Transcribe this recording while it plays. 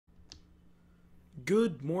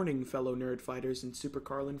Good morning, fellow nerd fighters and Super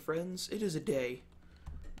Carlin friends. It is a day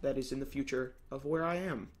that is in the future of where I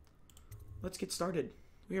am. Let's get started.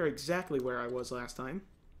 We are exactly where I was last time,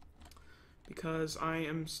 because I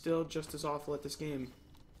am still just as awful at this game.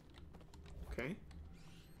 Okay.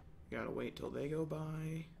 Gotta wait till they go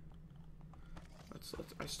by.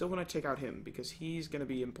 I still want to take out him, because he's gonna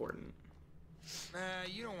be important.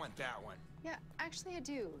 You don't want that one. Yeah, actually I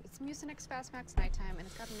do. It's Mucinex Fastmax Nighttime, and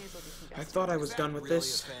it's got a nasal decongestant. I thought I was done with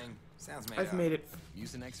this. I've made it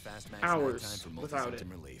Mucinex Fastmax hours Nighttime for without it.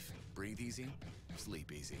 multi-symptom relief. Breathe easy,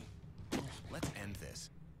 sleep easy. Let's end this.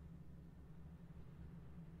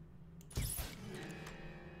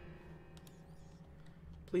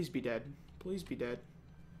 Please be dead. Please be dead.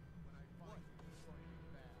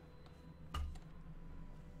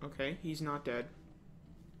 Okay, he's not dead.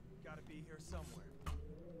 Gotta be here somewhere.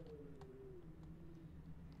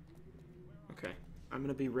 Okay, I'm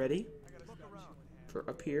gonna be ready for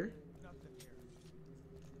up here,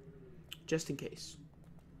 just in case.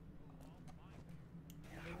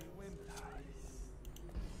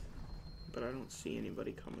 But I don't see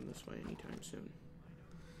anybody coming this way anytime soon.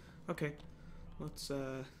 Okay, let's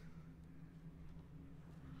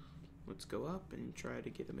go up and try to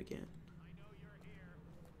get him again.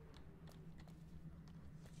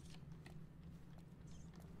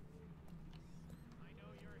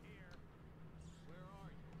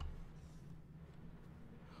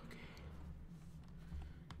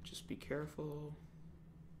 Just be careful.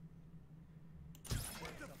 I know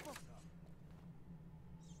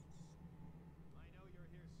you're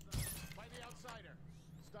here, son. Fight the outsider.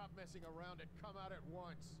 Stop messing around and come out at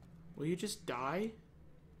once. Will you just die?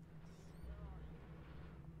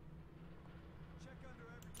 Check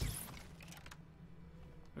under everything.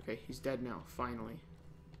 Okay, he's dead now, finally.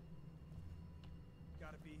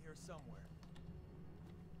 Gotta be here somewhere.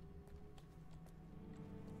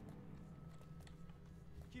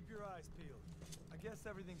 Keep your eyes peeled. I guess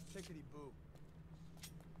everything's tickety-boo.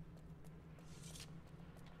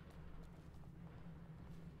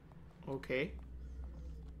 Okay.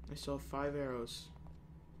 I still have 5 arrows.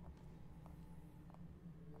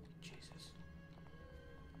 Jesus.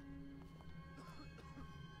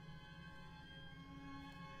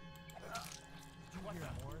 What the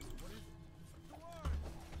Morris? What is it? Guard!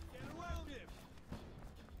 Get around him!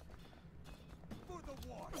 For the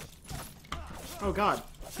water! Oh god,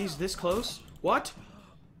 he's this close? What?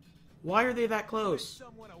 Why are they that close?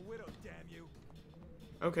 Someone a widow, damn you!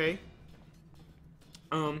 Okay.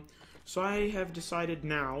 So I have decided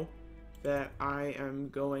now that I am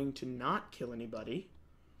going to not kill anybody.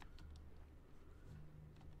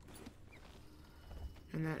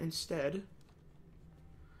 And that instead,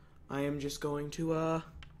 I am just going to,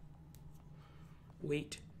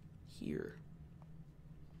 wait here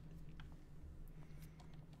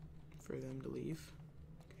for them to leave.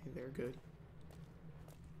 Okay, they're good.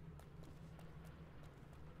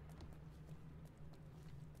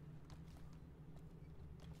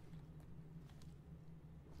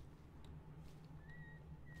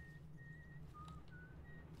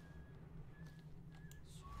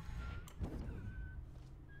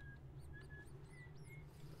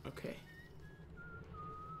 Okay.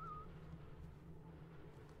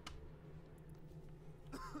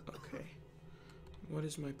 Okay. What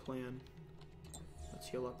is my plan? Let's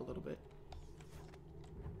heal up a little bit.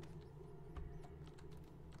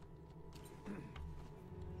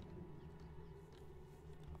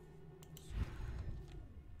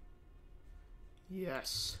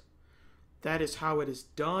 Yes. That is how it is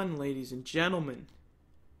done, ladies and gentlemen.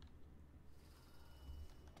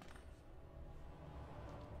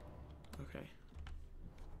 Okay.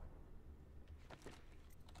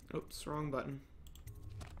 Oops, wrong button.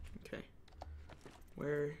 Okay.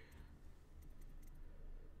 Where?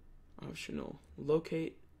 Optional.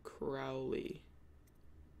 Locate Crowley.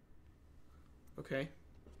 Okay.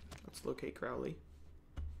 Let's locate Crowley.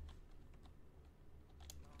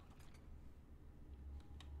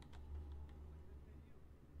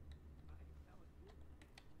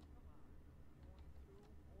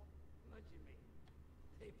 What you mean?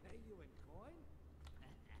 They pay you in coin?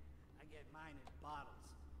 I get mine in bottles.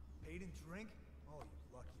 Paid in drink? Oh,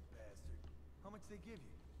 you lucky bastard. How much they give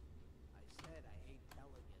you? I said I ain't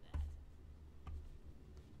telling you that.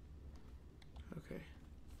 Okay.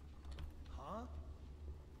 Huh?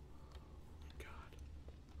 God.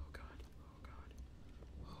 Oh God. Oh God.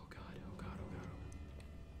 Oh God. Oh God. Oh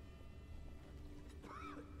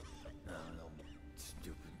God. No,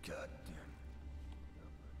 stupid goddamn.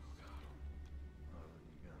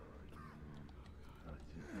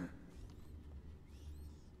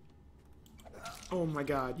 Oh my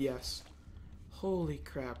God, yes. Holy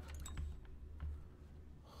crap.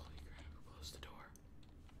 Holy crap. Close the door.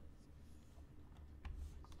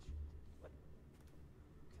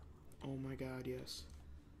 Oh my god, yes.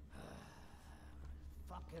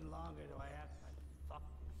 Fucking longer do I have to fuck?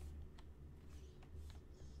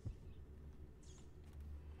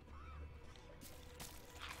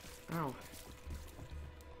 Ow.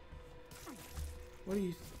 What are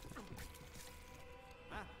you...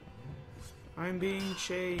 I'm being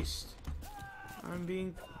chased. I'm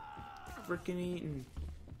being frickin' eaten.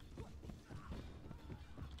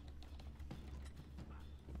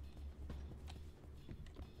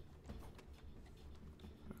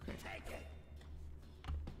 Okay. Take it.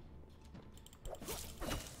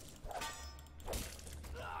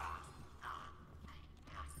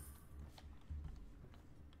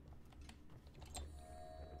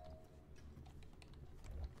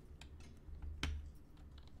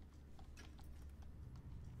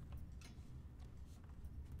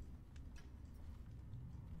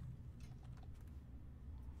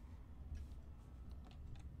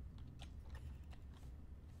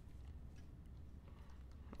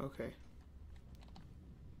 Okay.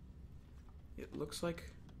 It looks like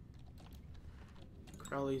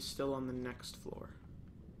Crowley's still on the next floor.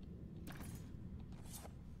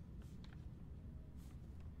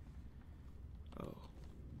 Oh.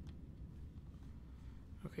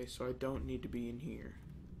 Okay, so I don't need to be in here.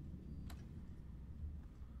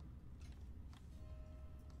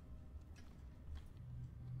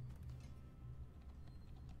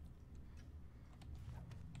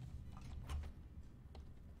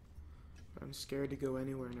 I'm scared to go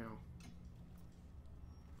anywhere now.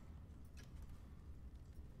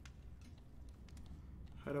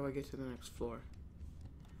 How do I get to the next floor?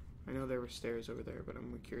 I know there were stairs over there, but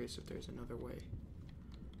I'm curious if there's another way.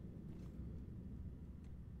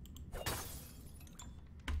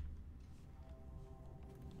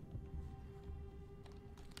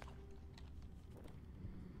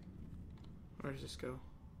 Where does this go?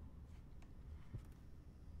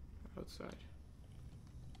 Outside.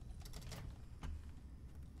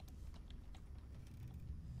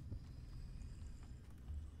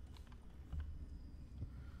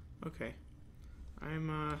 Okay.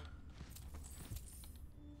 I'm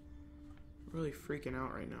really freaking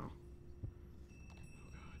out right now. Oh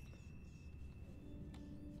god.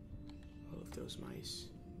 All of those mice.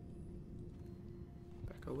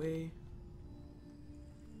 Back away.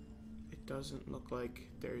 It doesn't look like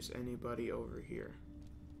there's anybody over here.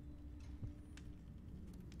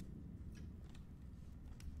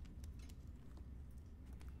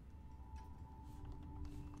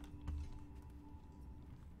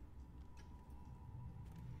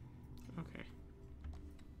 Okay.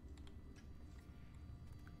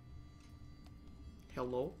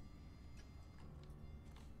 Hello?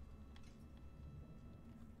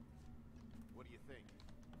 What do you think?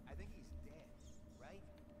 I think he's dead, right?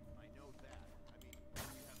 I know that. I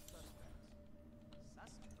mean, you have suspects.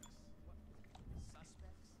 Suspects? What?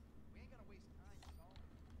 Suspects? We ain't gonna waste time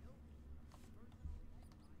solving the kill.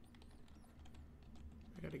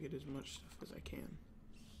 I gotta get as much stuff as I can.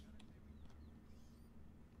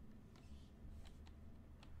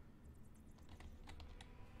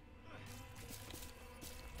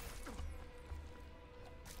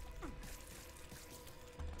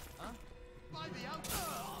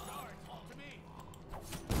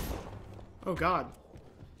 Oh god.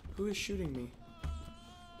 Who is shooting me?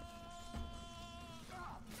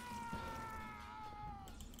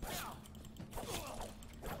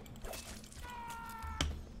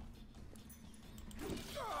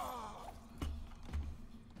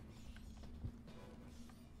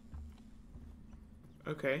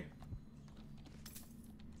 Okay.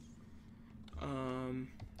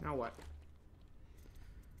 Now what?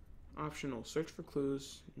 Optional. Search for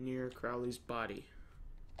clues near Crowley's body.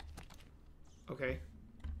 Okay.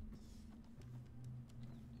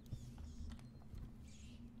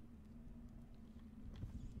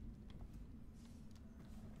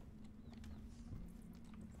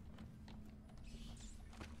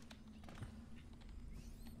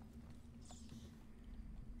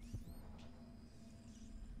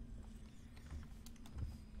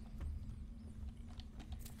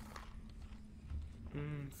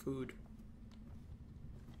 Food.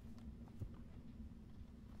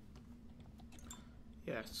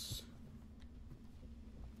 Yes.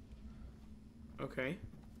 Okay.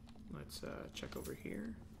 Let's check over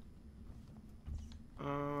here.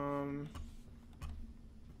 Okay,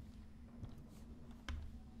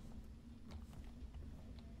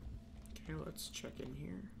 let's check in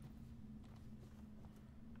here.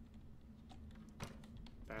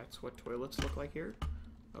 That's what toilets look like here?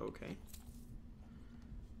 Okay.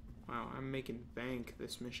 Wow, I'm making bank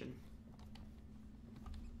this mission.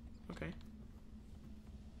 Okay.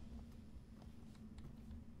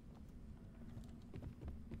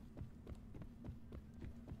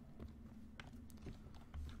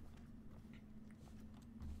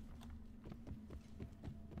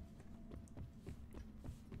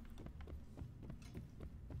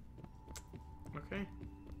 Okay.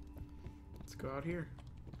 Let's go out here.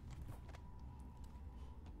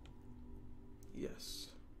 Yes.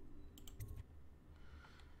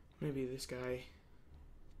 Maybe this guy.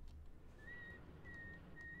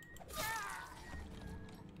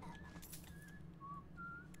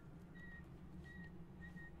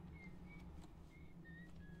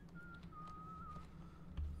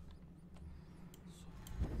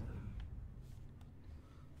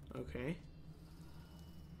 Okay.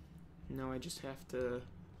 Now I just have to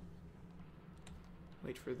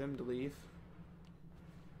wait for them to leave.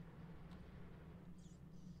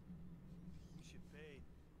 You should fade.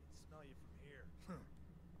 Can smell you from here.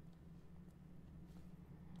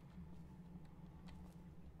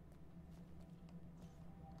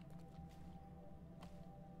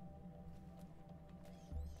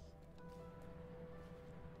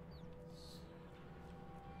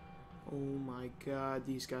 Oh my god,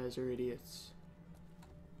 these guys are idiots.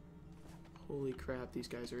 Holy crap, these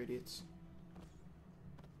guys are idiots.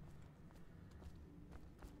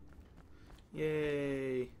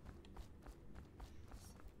 Yay!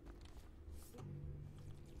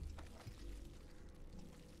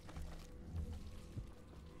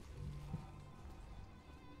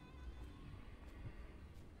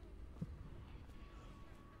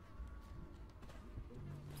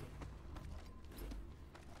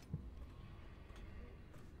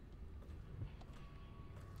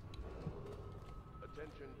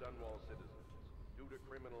 Attention Dunwall citizens. Due to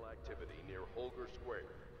criminal activity near Holger Square,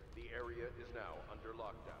 the area is now under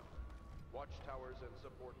lockdown. Watchtowers and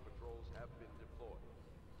support patrols have been deployed.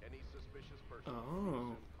 Any suspicious person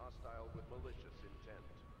is hostile with malicious intent.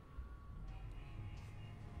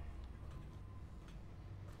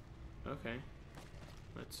 Okay.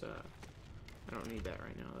 Let's, I don't need that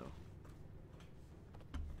right now, though.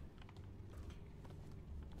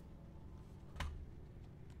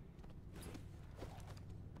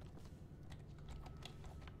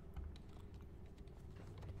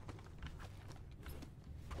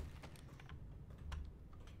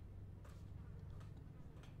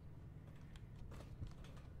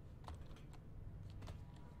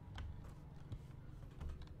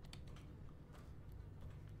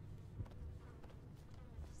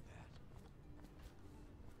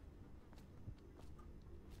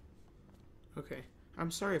 Okay.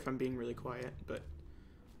 I'm sorry if I'm being really quiet, but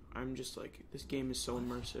I'm just like, this game is so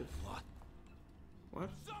immersive. What?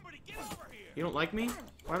 Somebody get over here! You don't like me?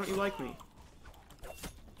 Why don't you like me?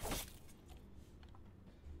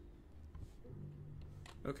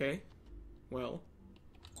 Okay. Well.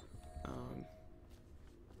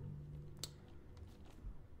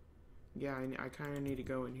 Yeah, I kind of need to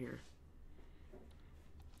go in here.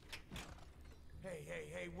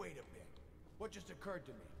 Hey, wait a bit. What just occurred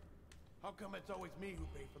to me? How come it's always me who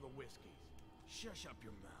pay for the whiskeys? Shush up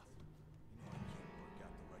your mouth. You know I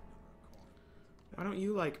can't work out the right number of coins. Why don't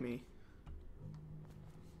you like me?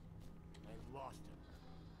 I lost him.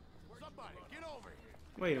 Somebody, get over here!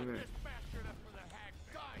 Wait a Get minute. this bastard up for the hag.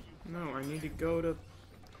 Die, you... No, I need to go to...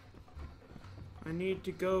 I need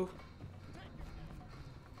to go...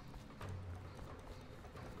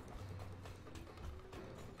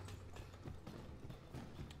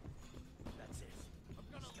 That's it. I'm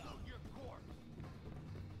gonna loot your corpse.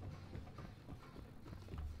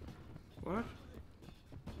 What?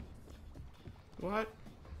 What?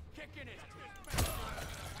 Kicking it.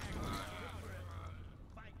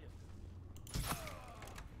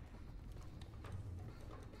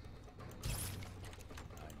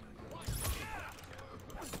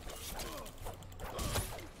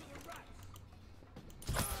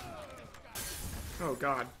 Oh,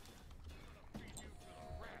 God.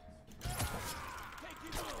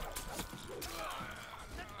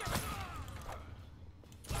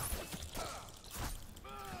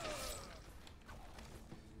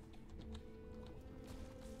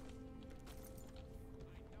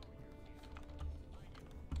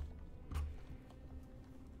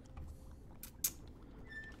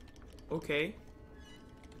 Okay.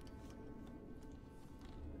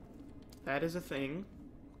 That is a thing.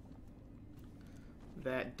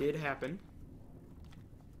 That did happen.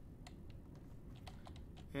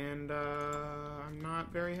 And, I'm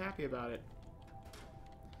not very happy about it.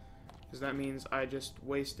 Because that means I just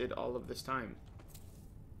wasted all of this time.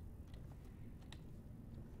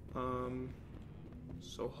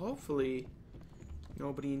 So hopefully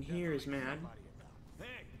nobody in here is mad.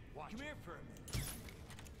 Hey, come here for a minute.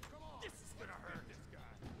 Come on. This is gonna hurt this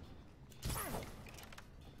guy.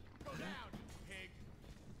 Go down, you pig.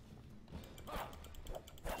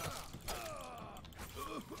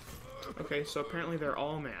 Okay, so apparently they're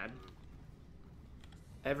all mad.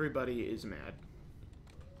 Everybody is mad.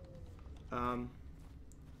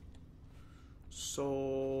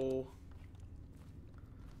 So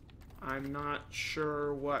I'm not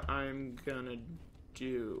sure what I'm gonna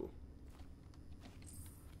do.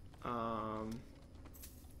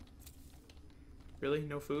 Really?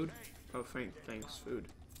 No food? Oh, thanks, food.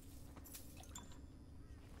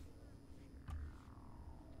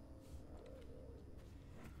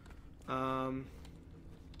 So I'm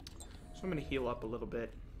gonna heal up a little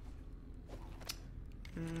bit.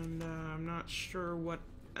 And I'm not sure what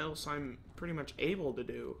else I'm pretty much able to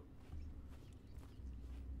do.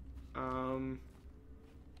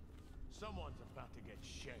 Someone's about to get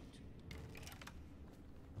shanked.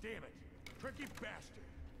 Damn it, tricky bastard.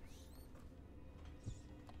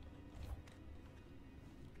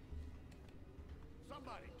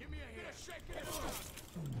 Somebody, give me a hand. Shake it.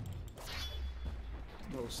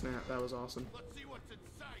 Oh snap, that was awesome. Let's see what's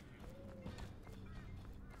inside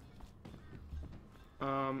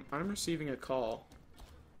you. I'm receiving a call.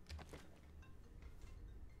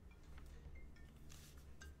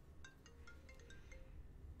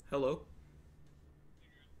 Hello?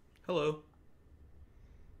 Hello?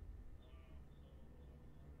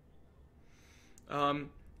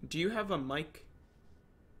 Do you have a mic?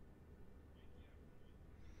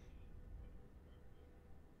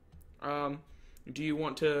 Do you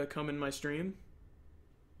want to come in my stream?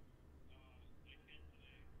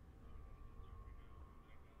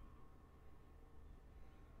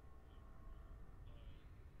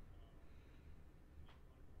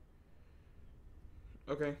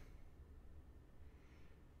 Okay.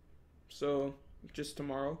 So, just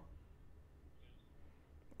tomorrow?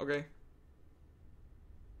 Okay.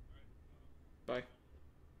 Bye.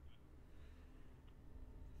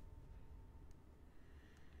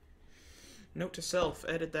 Note to self,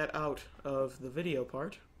 edit that out of the video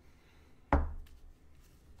part.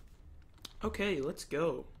 Okay, let's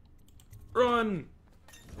go. Run!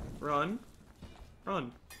 Run.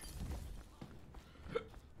 Run.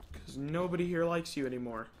 Because nobody here likes you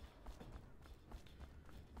anymore.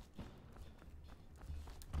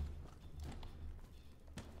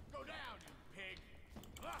 Go down, you pig.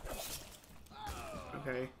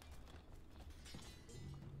 Okay.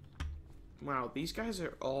 Wow, these guys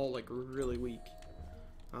are all, like, really weak.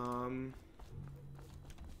 Ooh,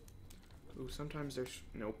 sometimes there's...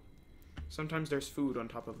 Nope. Sometimes there's food on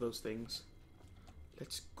top of those things.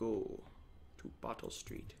 Let's go to Bottle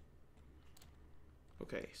Street.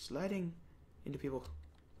 Okay, sliding into people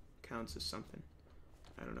counts as something.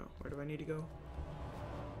 I don't know. Where do I need to go?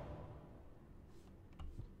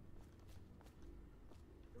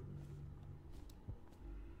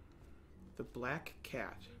 The Black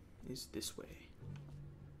Cat is this way.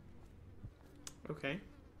 Okay.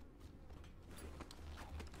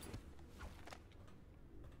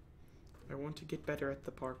 I want to get better at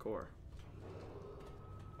the parkour.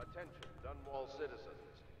 Attention, Dunwall citizens.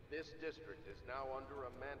 This district is now under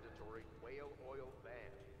a mandatory whale oil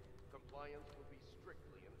ban. Compliance will be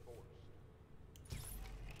strictly enforced.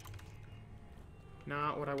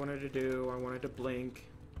 Not what I wanted to do. I wanted to blink.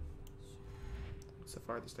 It's the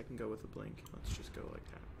farthest I can go with a blink. Let's just go like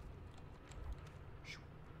that.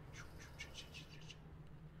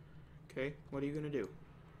 Okay, what are you gonna do?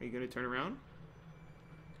 Are you gonna turn around?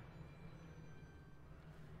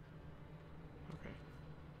 Okay.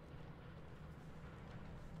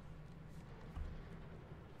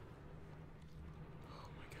 Oh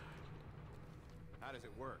my god. How does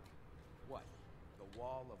it work? What? The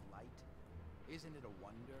Wall of Light? Isn't it a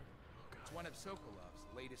wonder? It's one of Sokolov's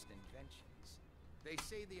latest inventions. They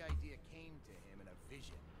say the idea came to him in a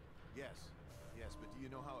vision. Yes, but do you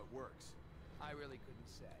know how it works? I really couldn't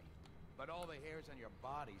say. But all the hairs on your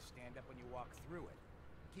body stand up when you walk through it.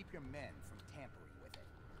 Keep your men from tampering with it.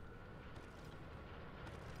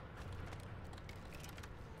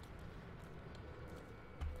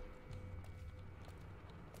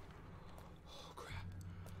 Oh crap.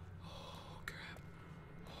 Oh crap.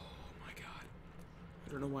 Oh my god.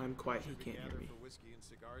 I don't know why I'm quiet. He can't hear me. For whiskey and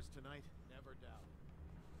cigars tonight? Never doubt.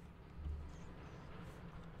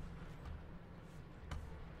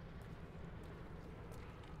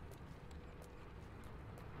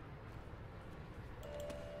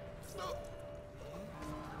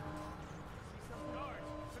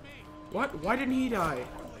 What? Why didn't he die?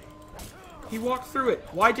 He walked through it.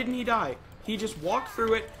 Why didn't he die? He just walked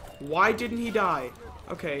through it. Why didn't he die?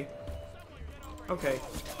 Okay. Okay.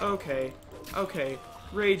 Okay. Okay.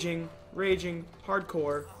 Raging. Raging.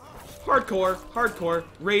 Hardcore. Hardcore. Hardcore.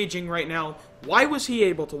 Raging right now. Why was he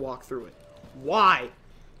able to walk through it? Why?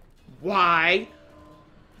 Why?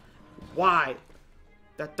 Why?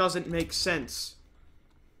 That doesn't make sense.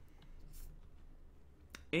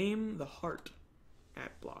 Aim the heart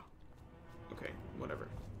at blah. Okay, whatever.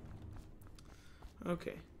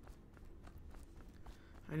 Okay.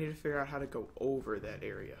 I need to figure out how to go over that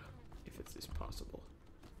area, if it is possible.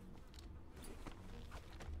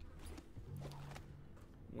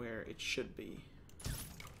 Where it should be.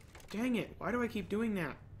 Dang it, why do I keep doing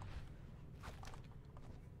that?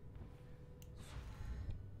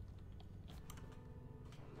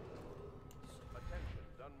 Attention,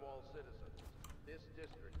 Dunwall citizens. This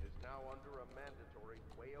district is now under a mandatory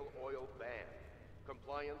whale oil ban.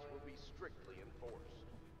 Compliance will be strictly enforced.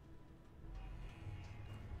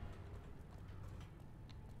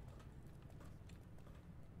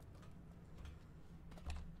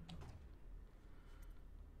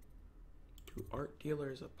 To art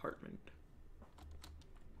dealer's apartment.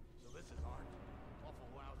 So this is art.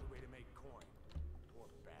 Awful lousy way to make coin. Poor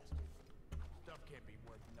bastard. Stuff can't be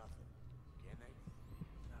worth nothing. Can they?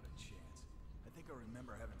 Not a chance. I think I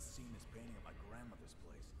remember having seen this painting at my grandmother's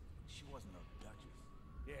place. She wasn't a duchess.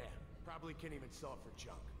 Yeah, probably can't even sell it for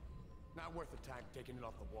junk. Not worth the time taking it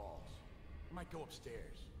off the walls. I might go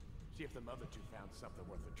upstairs. See if them other two found something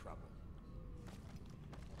worth the trouble.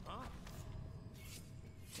 Huh?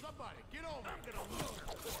 Somebody, get over! I'm gonna lose her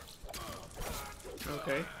course.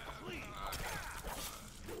 Okay.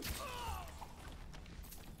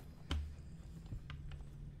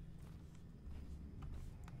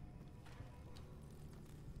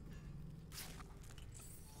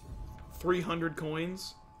 $300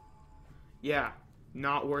 coins? Yeah,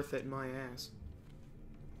 not worth it in my ass.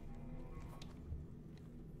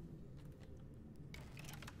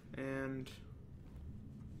 And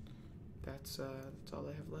that's all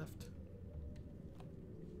I have left.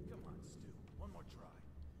 Come on, Stu. One more try.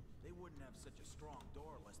 They wouldn't have such a strong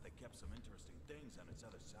door unless they kept some interesting things on its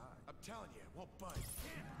other side. I'm telling you, it won't budge.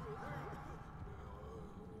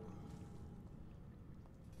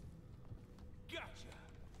 Gotcha!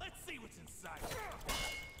 Let's see what's inside.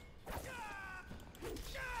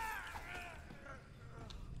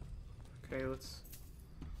 Okay, let's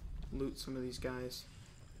loot some of these guys.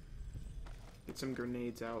 Get some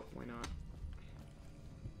grenades out, why not?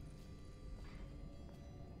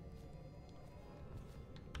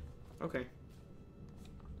 Okay.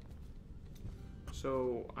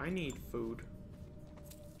 So, I need food.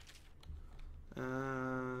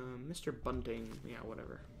 Mr. Bunting, yeah,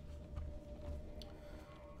 whatever.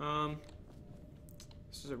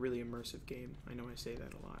 This is a really immersive game. I know I say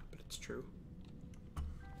that a lot, but it's true.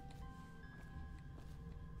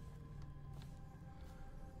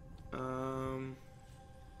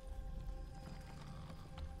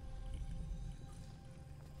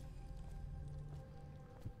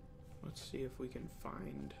 Let's see if we can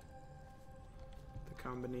find the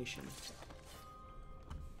combination.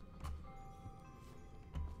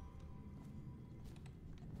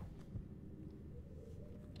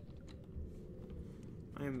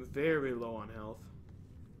 I am very low on health,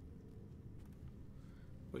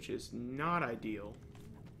 which is not ideal.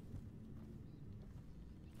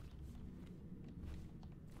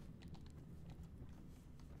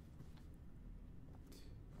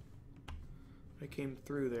 I came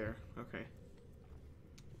through there. Okay.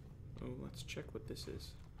 Oh, let's check what this is.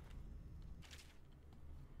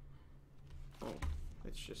 Oh,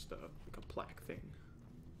 it's just like a plaque thing.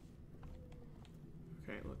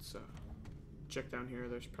 Okay, let's check down here.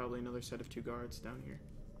 There's probably another set of 2 guards down here.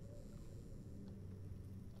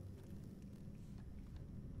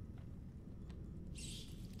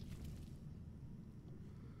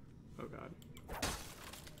 Oh god.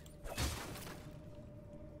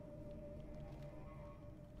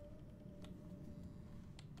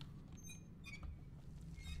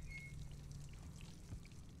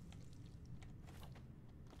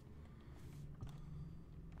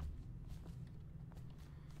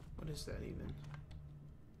 What is that even?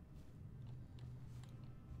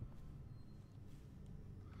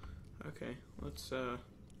 Okay, let's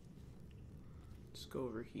go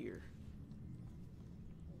over here.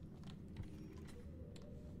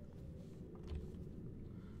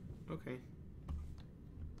 Okay.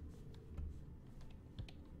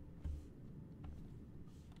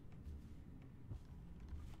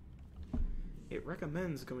 It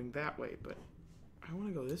recommends going that way, but I want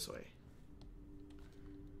to go this way.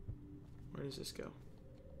 Where does this go?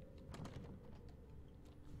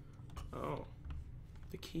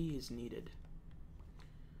 key is needed.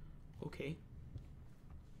 Okay.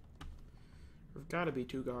 There've got to be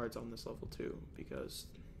 2 guards on this level too, because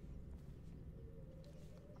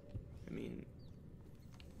I mean,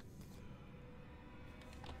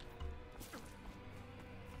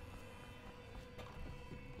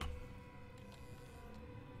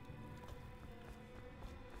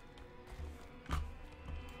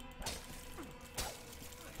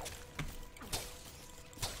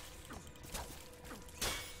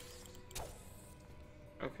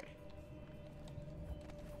 okay.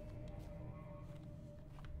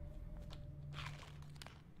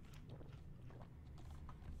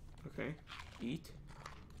 Okay, eat.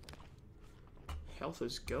 Health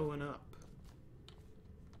is going up.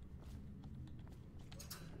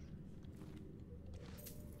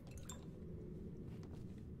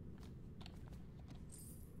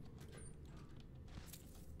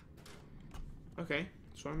 Okay,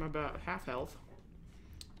 so I'm about half health.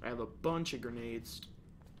 I have a bunch of grenades.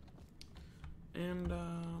 And,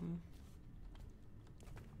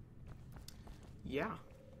 yeah.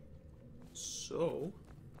 So,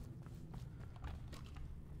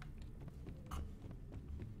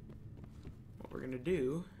 what we're gonna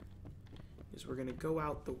do is we're gonna go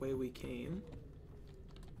out the way we came.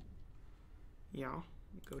 Yeah,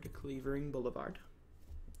 go to Cleavering Boulevard.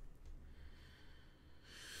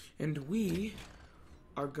 And we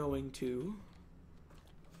are going to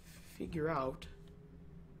figure out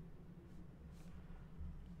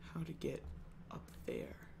how to get up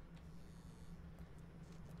there.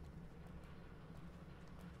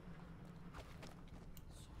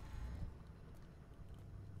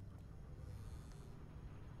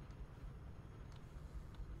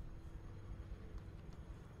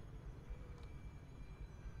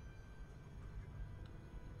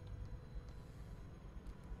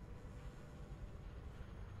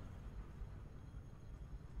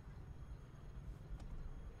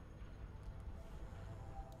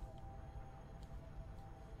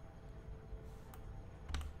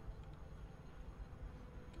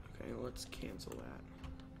 Okay, let's cancel that.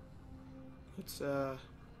 Let's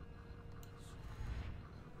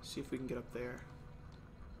see if we can get up there.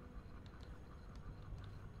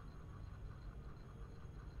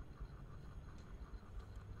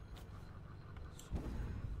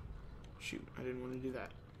 Shoot, I didn't want to do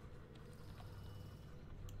that.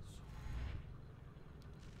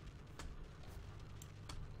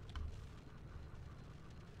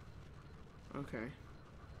 Okay.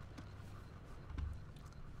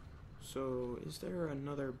 So, is there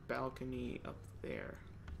another balcony up there?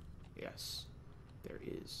 Yes, there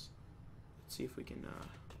is. Let's see if we can,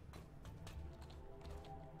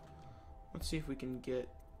 let's see if we can get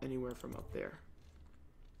anywhere from up there.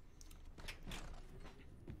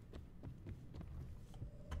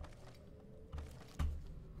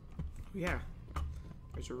 Oh, yeah.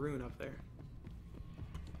 There's a rune up there.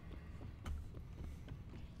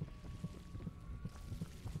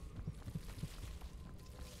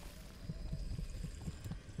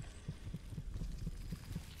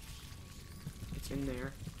 In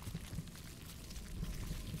there.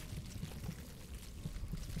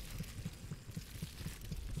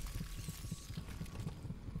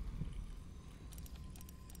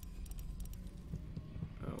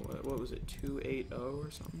 Oh, what was it? 280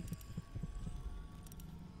 or something?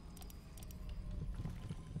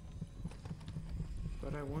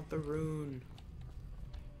 But I want the rune.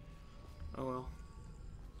 Oh well.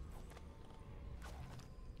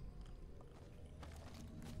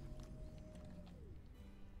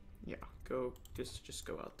 Yeah, go, just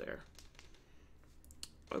go out there.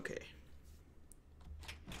 Okay.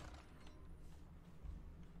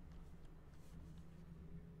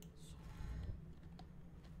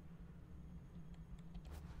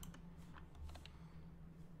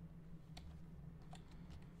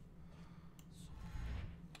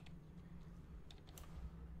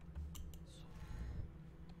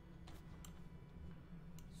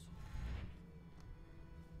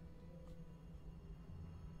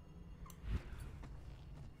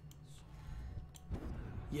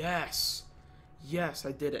 Yes! Yes,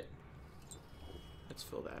 I did it. Let's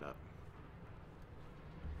fill that up.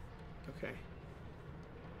 Okay.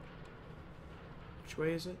 Which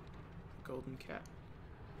way is it? Golden Cat.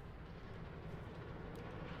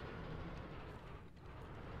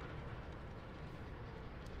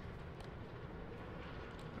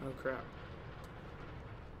 Oh crap.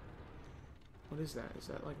 What is that? Is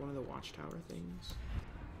that like one of the watchtower things?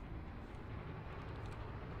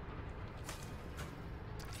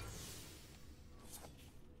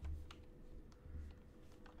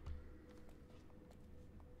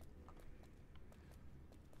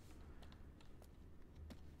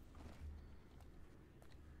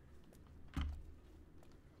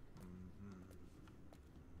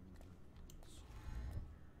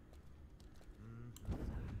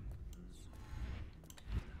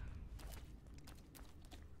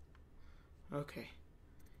 Okay.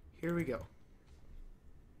 Here we go.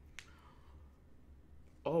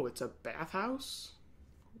 Oh, it's a bathhouse?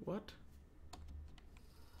 What?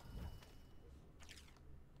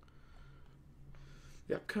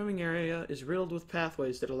 The upcoming area is riddled with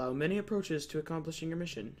pathways that allow many approaches to accomplishing your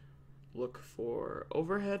mission. Look for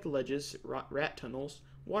overhead ledges, rat tunnels,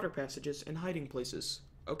 water passages, and hiding places.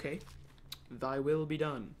 Okay. Thy will be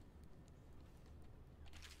done.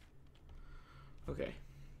 Okay.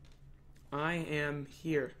 I am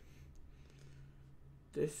here.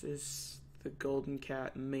 This is the Golden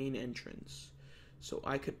Cat main entrance. So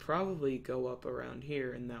I could probably go up around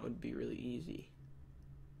here and that would be really easy.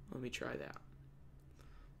 Let me try that.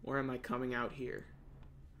 Or am I coming out here?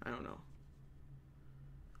 I don't know.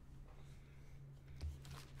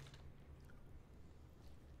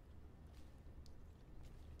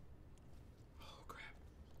 Oh, crap.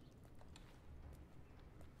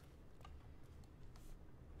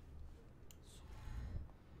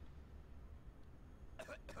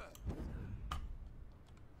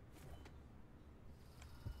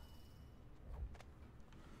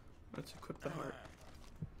 Let's equip the heart.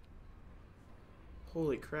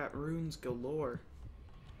 Holy crap, runes galore.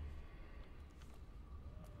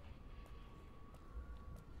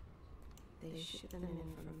 They ship them in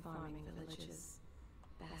from farming villages,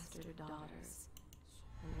 bastard daughters,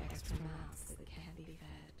 and extra mouths that can't be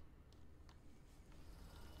fed.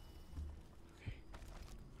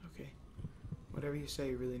 Okay. Whatever you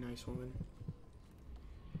say, really nice woman.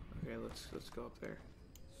 Okay, let's go up there.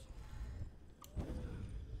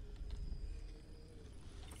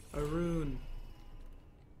 A rune.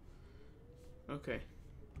 Okay.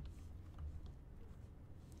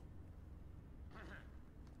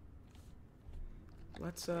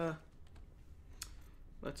 Let's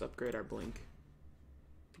upgrade our blink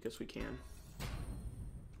because we can.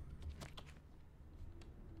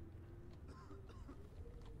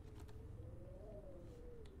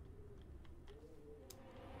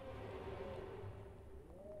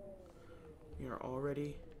 We are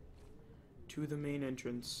already to the main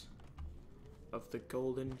entrance of the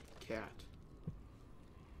Golden Cat.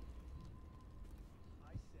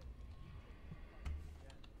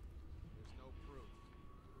 There's no proof.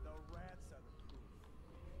 The rats are the proof.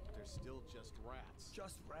 They're still just rats.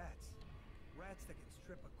 Just rats. Rats that can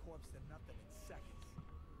strip a corpse to nothing in seconds.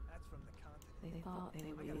 That's from the continent. They thought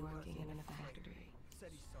they would be working in a factory.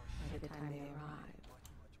 Said he saw By shit the time they arrived,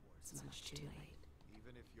 much worse. it's much too late.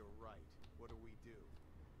 Even if you're right, what do we do?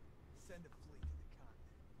 Send a fleet to the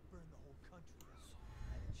continent. Burn the whole country out.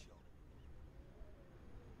 Let it show.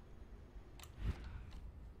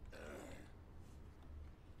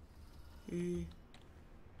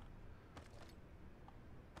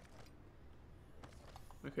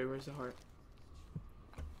 Okay, where's the heart?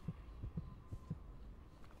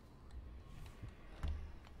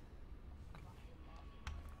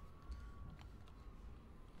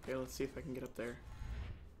 Okay, let's see if I can get up there.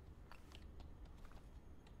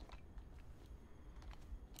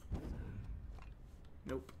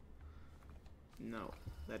 Nope. No,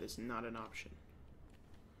 that is not an option.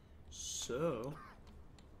 So...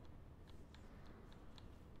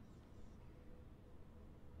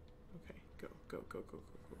 Okay, go, go, go, go, go,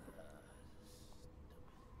 go, go.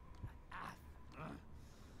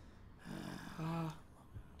 Ah.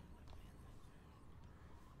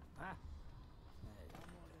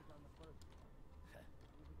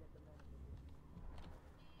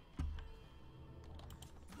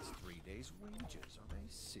 It's 3 days' wages. Are they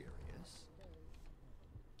serious?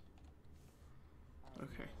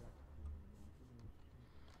 Okay.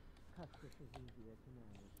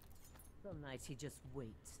 Some nights he just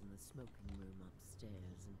waits in the smoking room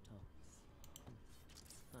upstairs and talks.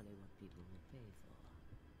 It's funny what people will pay for.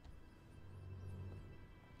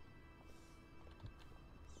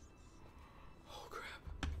 Oh, crap.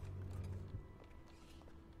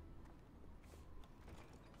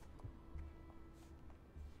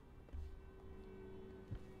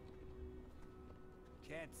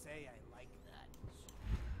 Can't say I like that.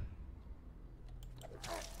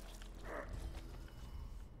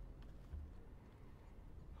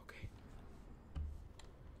 Okay.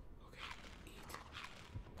 Okay.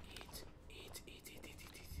 Eat.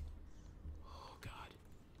 Oh, God.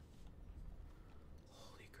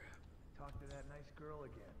 Holy crap. Talk to that nice girl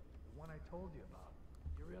again. The one I told you about.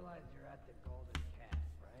 You realize you're at the Golden Cat,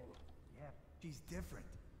 right? Yeah. She's different.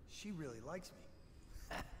 She really likes me.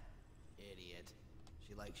 Idiot.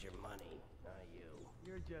 She likes your money, not you.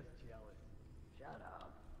 You're just jealous. Shut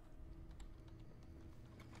up.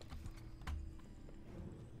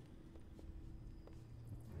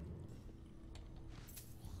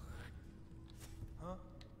 Huh?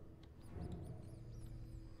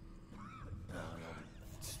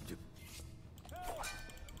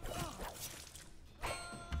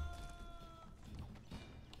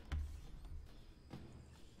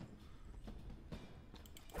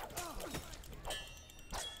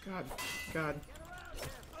 God. God.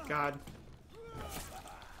 God.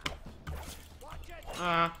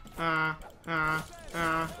 Ah, ah, ah,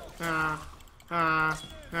 ah, ah, ah,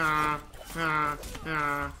 ah, ah,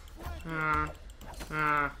 ah, ah,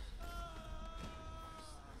 ah.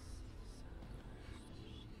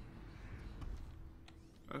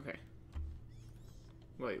 Okay.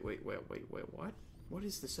 Wait, what? What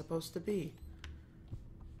is this supposed to be?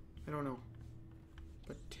 I don't know.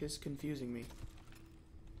 But 'tis confusing me.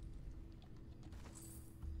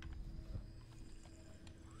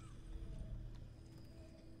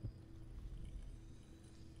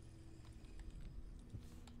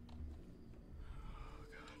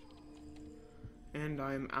 And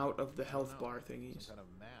I'm out of the health bar thingies. Some kind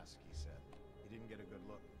of mask, he said. He didn't get a good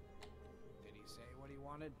look. Did he say what he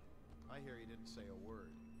wanted? I hear he didn't say a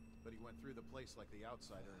word, but he went through the place like the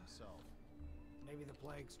outsider himself. Maybe the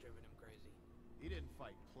plague's driven him crazy. He didn't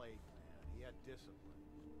fight plague, man. He had discipline.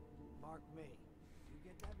 Mark me. You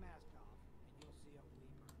get that mask off, and you'll see a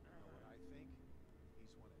leaper. You know what I think?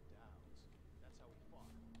 He's one of Dowd's. That's how he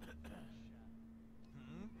fought.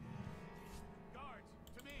 Guards,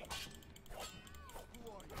 to me!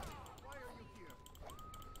 Who are you? Why are you here?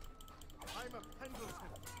 I'm a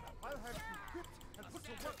Pendleton. I'll have you whipped and put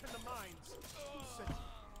to work in the mines. Who sent you?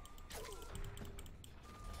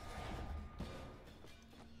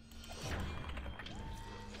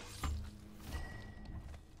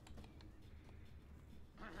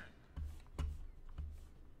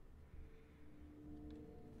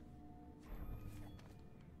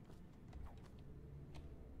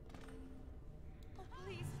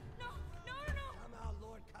 Please, no, no, no, no! Somehow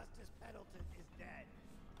Lord Custis Pendleton is dead.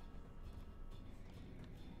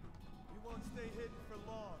 You won't stay hidden for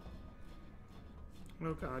long.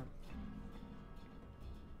 Oh God.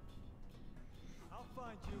 I'll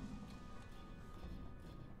find you.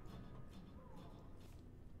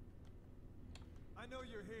 I know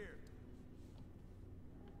you're here.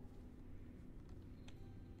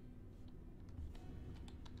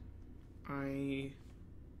 I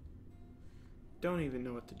don't even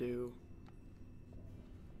know what to do.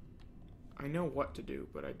 I know what to do,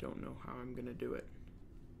 but I don't know how I'm gonna do it.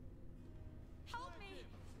 Help me!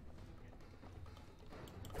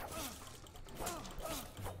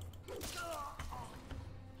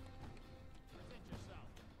 Present yourself.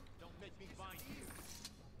 Don't make me bind you.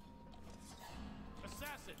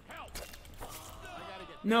 Assassin, help! I gotta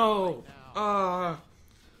get No! right now.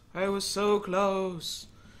 I was so close.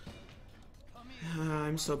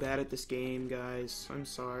 I'm so bad at this game, guys. I'm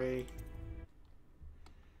sorry.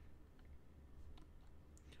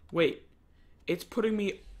 Wait. It's putting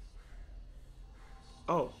me...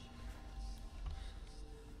 Oh.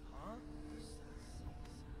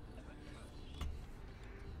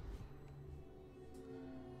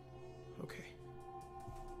 Okay.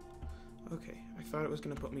 Okay. I thought it was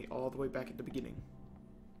gonna put me all the way back at the beginning.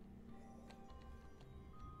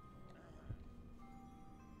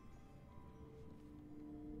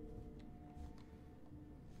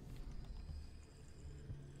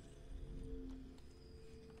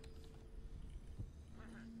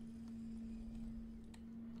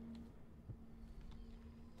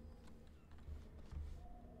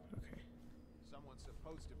 Okay. Someone's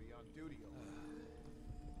supposed to be on duty over here.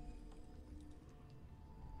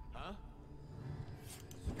 Huh?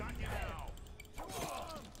 Got you now!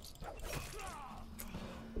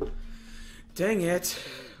 Dang it.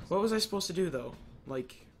 What was I supposed to do, though?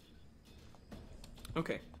 Like...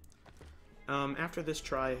 Okay. After this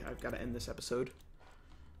try, I've got to end this episode.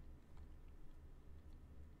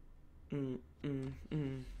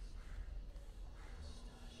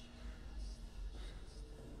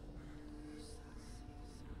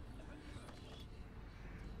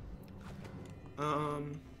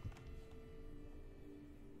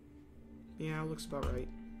 Yeah, looks about right.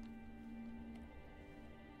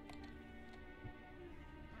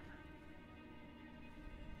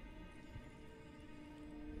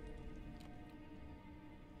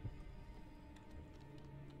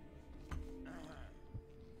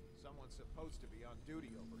 Someone's supposed to be on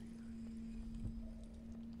duty over here.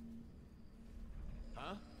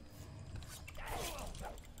 Huh?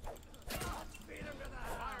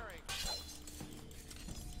 Firing!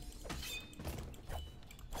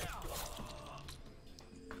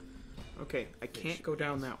 Okay, I can't go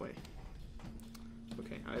down that way.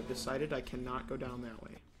 Okay, I've decided I cannot go down that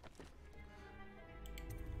way.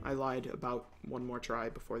 I lied about one more try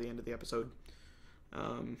before the end of the episode.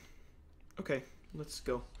 Okay, let's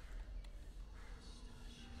go.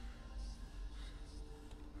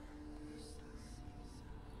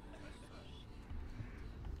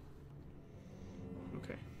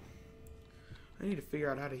 Okay. I need to figure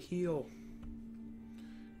out how to heal.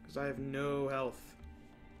 Because I have no health.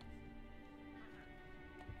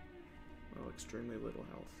 Well, extremely little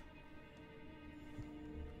health.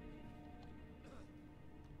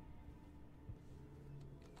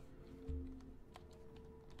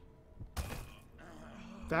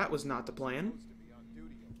 That was not the plan.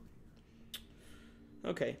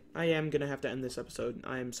 Okay, I am gonna have to end this episode.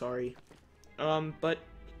 I am sorry. But,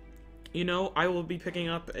 you know, I will be picking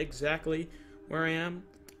up exactly where I am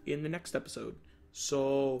in the next episode.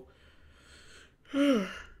 So, I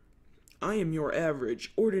am your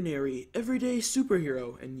average, ordinary, everyday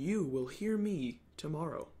superhero, and you will hear me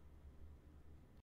tomorrow.